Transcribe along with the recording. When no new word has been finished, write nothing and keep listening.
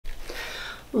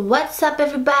What's up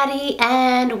everybody,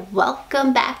 and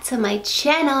welcome back to my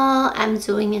channel. I'm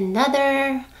doing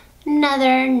another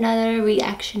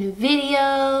reaction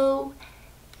video,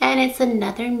 and it's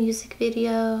another music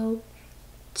video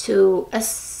to a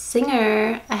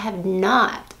singer I have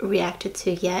not reacted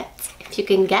to yet. If you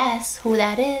can guess who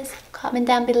that is, comment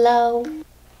down below.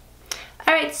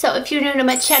 Alright, so if you're new to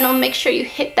my channel, make sure you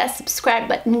hit that subscribe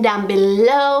button down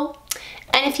below.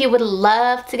 And if you would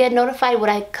love to get notified when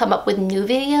I come up with new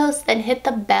videos, then hit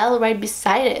the bell right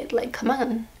beside it. Like, come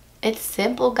on. It's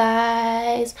simple,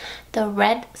 guys. The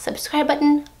red subscribe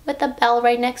button with the bell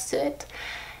right next to it.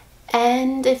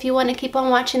 And if you want to keep on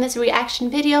watching this reaction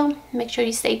video, make sure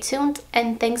you stay tuned.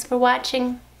 And thanks for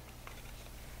watching.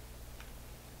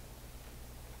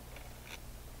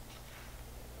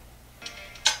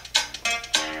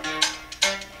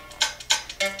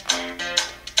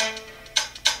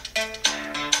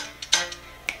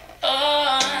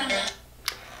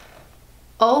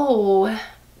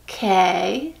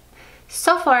 Okay,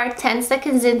 so far 10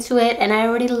 seconds into it and I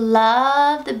already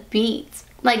love the beat.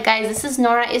 Like, guys, this is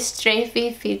Nora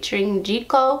Istrefi featuring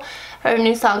Gjiko, her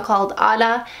new song called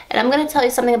Ana, and I'm gonna tell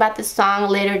you something about this song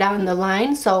later down the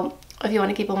line, so if you want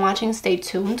to keep on watching, stay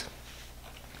tuned.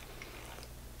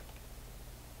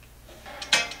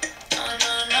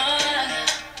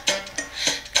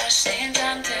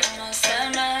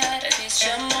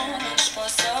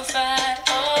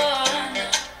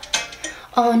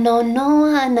 Oh no no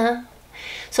Ana.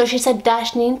 So she said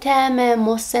Dashnin teme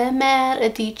mosemer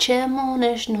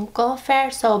edichemonesh nuko fair.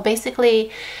 So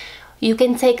basically you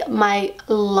can take my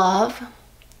love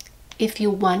if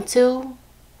you want to,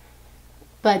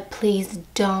 but please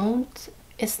don't.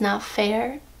 It's not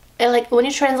fair. And like when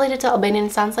you translate it to Albanian,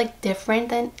 it sounds like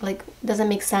different and like doesn't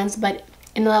make sense, but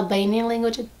in the Albanian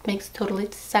language it makes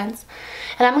totally sense.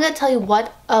 And I'm gonna tell you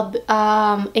what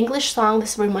English song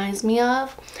this reminds me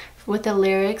of, with the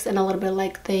lyrics and a little bit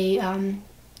like the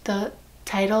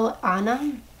title,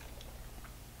 Ana.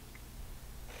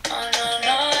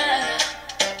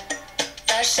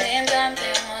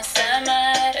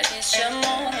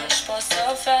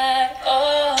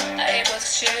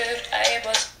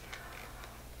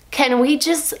 Can we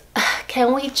just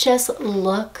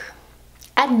look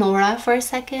at Nora for a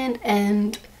second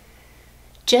and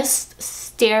just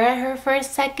stare at her for a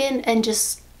second and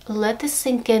just let this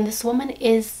sink in? This woman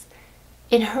is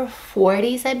in her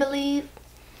 40s, I believe.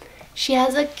 She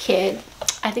has a kid.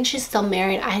 I think she's still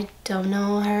married. I don't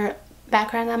know her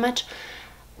background that much,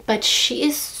 but she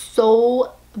is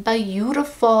so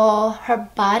beautiful. Her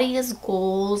body is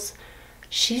goals.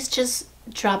 She's just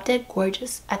drop dead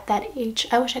gorgeous at that age.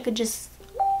 I wish I could just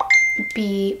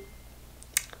be,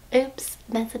 oops,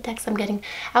 that's the text I'm getting.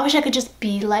 I wish I could just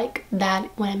be like that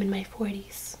when I'm in my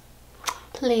 40s.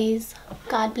 Please,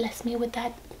 God bless me with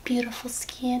that beautiful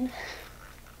skin.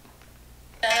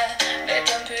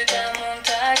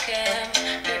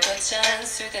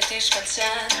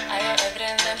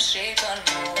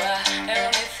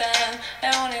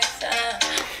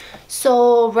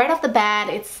 So right off the bat,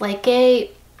 it's like a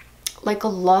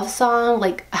love song.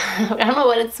 Like, I don't know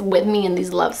what it's with me in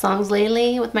these love songs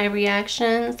lately with my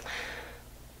reactions,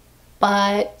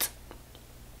 but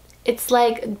it's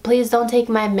like, please don't take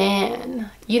my man.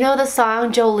 You know the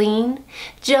song Jolene?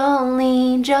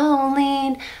 Jolene,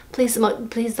 Jolene,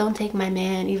 please don't take my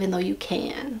man even though you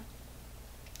can.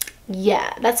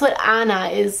 Yeah, that's what Ana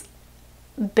is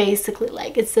basically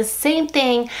like. It's the same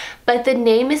thing, but the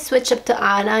name is switched up to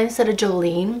Ana instead of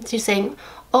Jolene. She's saying,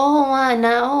 oh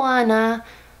Ana,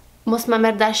 mos ma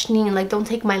merr dashnin, like don't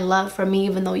take my love from me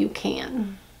even though you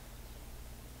can.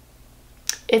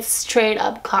 It's straight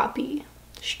up copy.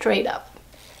 Straight up.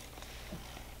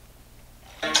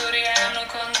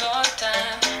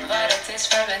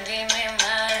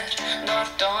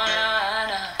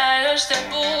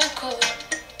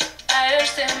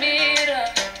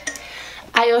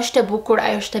 Ajo bukur,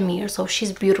 ajo mir. So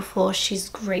she's beautiful, she's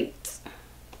great.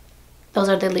 Those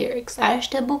are the lyrics.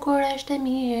 Ajo bukur, ajo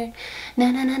mir.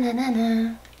 Na na na na na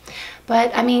na.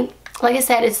 But I mean, like I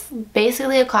said, it's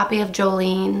basically a copy of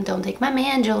Jolene. Don't take my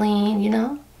man, Jolene, you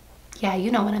know? Yeah,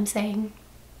 you know what I'm saying.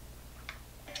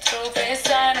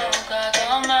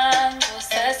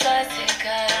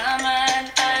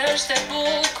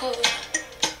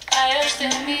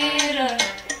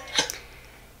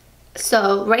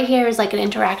 So right here is like an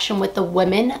interaction with the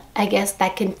women, I guess,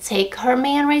 that can take her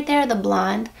man right there, the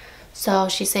blonde. So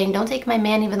she's saying, don't take my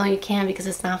man even though you can, because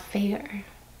it's not fair.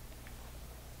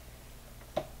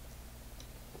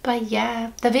 But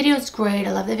yeah, the video is great.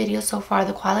 I love the video so far.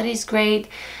 The quality is great.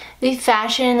 The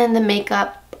fashion and the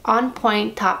makeup on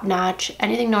point, top notch.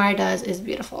 Anything Nora does is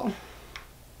beautiful.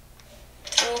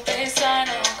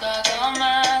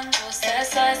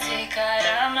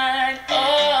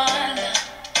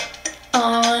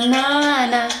 Oh, na,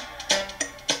 na.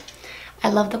 I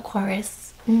love the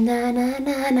chorus. Na na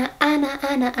na na ana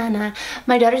ana ana.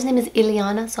 My daughter's name is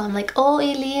Ileana, so I'm like, oh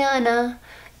Ileana,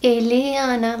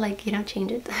 Ileana, like, you know,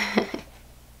 change it.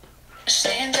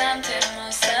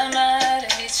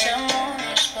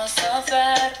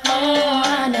 Oh,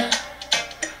 Ana.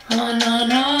 Oh, no,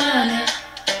 no, Ana.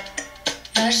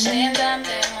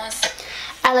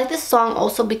 I like this song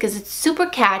also because it's super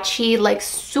catchy, like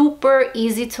super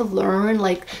easy to learn.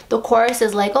 Like the chorus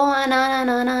is like, oh, na na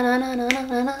na na na na na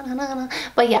na na na.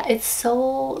 But yeah, it's so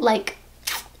like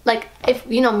if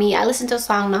you know me, I listen to a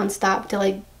song nonstop to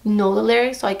like know the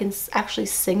lyrics so I can actually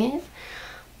sing it.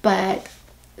 But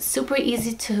super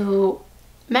easy to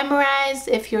memorize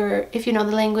if you know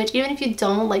the language. Even if you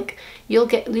don't, like you'll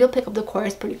pick up the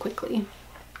chorus pretty quickly.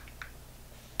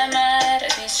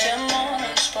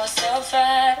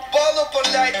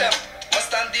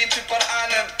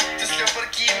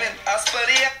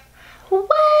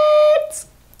 What?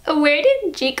 Where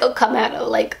did Gjiko come out of?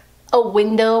 Like a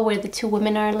window where the two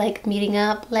women are like meeting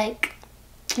up? Like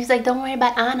he's like, don't worry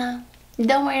about Anna.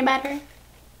 Don't worry about her.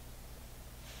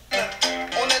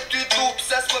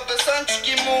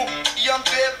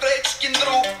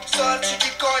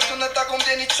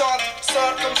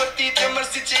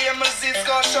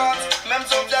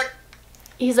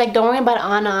 He's like, don't worry about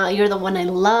Anna, you're the one I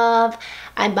love,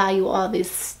 I buy you all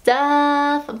this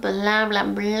stuff, blah blah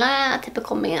blah,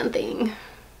 typical man thing.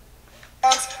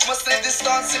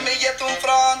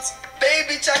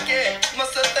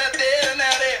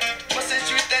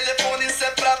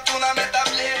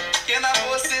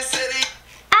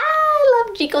 I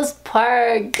love Gjiko's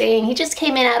part. Dang, he just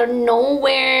came in out of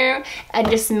nowhere and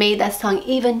just made that song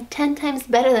even 10 times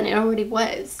better than it already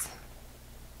was.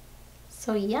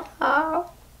 So yeah.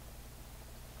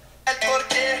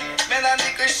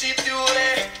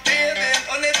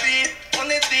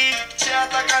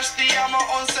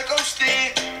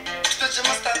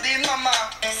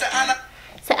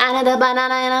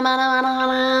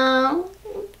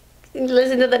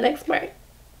 Listen to the next part.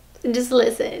 Just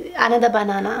listen. Ana da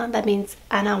banana. That means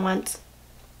Anna wants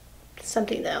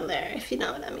something down there, if you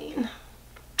know what I mean.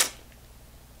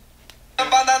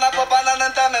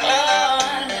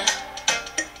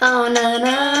 Oh na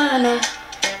na na.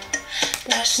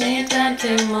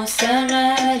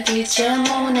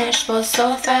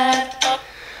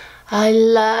 I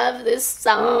love this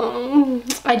song.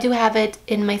 I do have it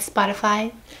in my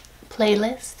Spotify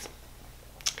playlist.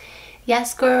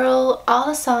 Yes, girl, all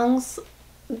the songs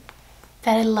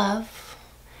that I love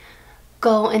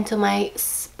go into my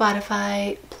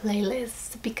Spotify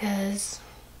playlist because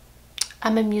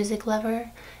I'm a music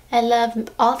lover. I love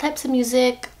all types of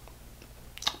music,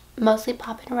 mostly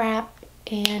pop and rap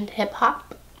and hip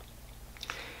hop.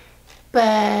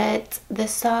 But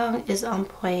this song is on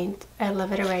point. I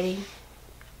love it already.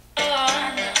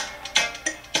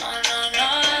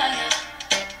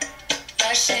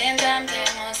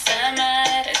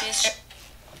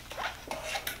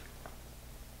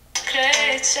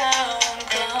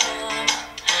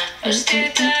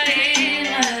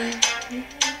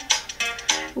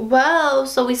 Whoa,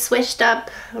 so we switched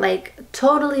up, like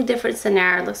totally different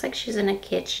scenario. It looks like she's in a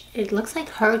kitchen. It looks like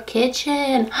her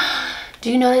kitchen.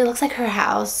 Do you know, it looks like her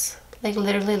house. Like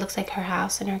literally looks like her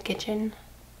house and her kitchen.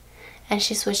 And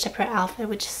she switched up her outfit,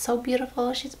 which is so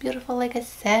beautiful. She's beautiful, like I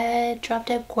said. Drop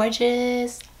dead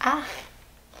gorgeous. Ah.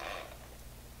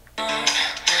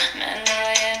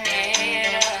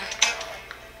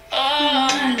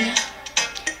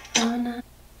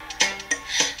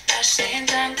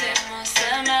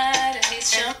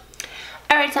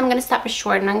 Alright, so I'm gonna stop it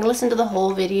short and I'm gonna listen to the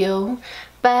whole video,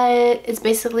 but it's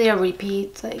basically a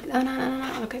repeat. Like, oh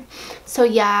no, okay. So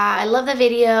yeah, I love the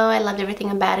video. I loved everything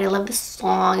about it. I love the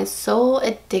song. It's so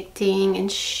addicting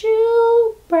and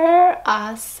super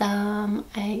awesome.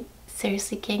 I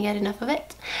seriously can't get enough of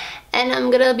it, and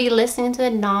I'm gonna be listening to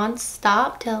it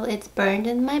non-stop till it's burned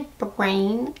in my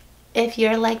brain. If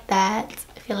you're like that,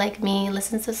 if you're like me,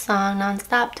 listen to a song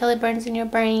non-stop till it burns in your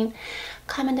brain.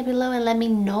 Comment down below and let me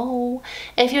know.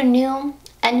 If you're new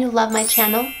and you love my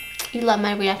channel, you love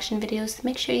my reaction videos,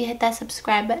 make sure you hit that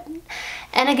subscribe button.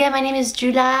 And again, my name is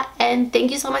Judah, and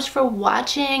thank you so much for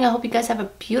watching. I hope you guys have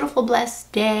a beautiful,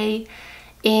 blessed day,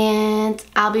 and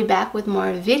I'll be back with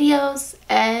more videos,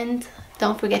 and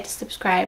don't forget to subscribe.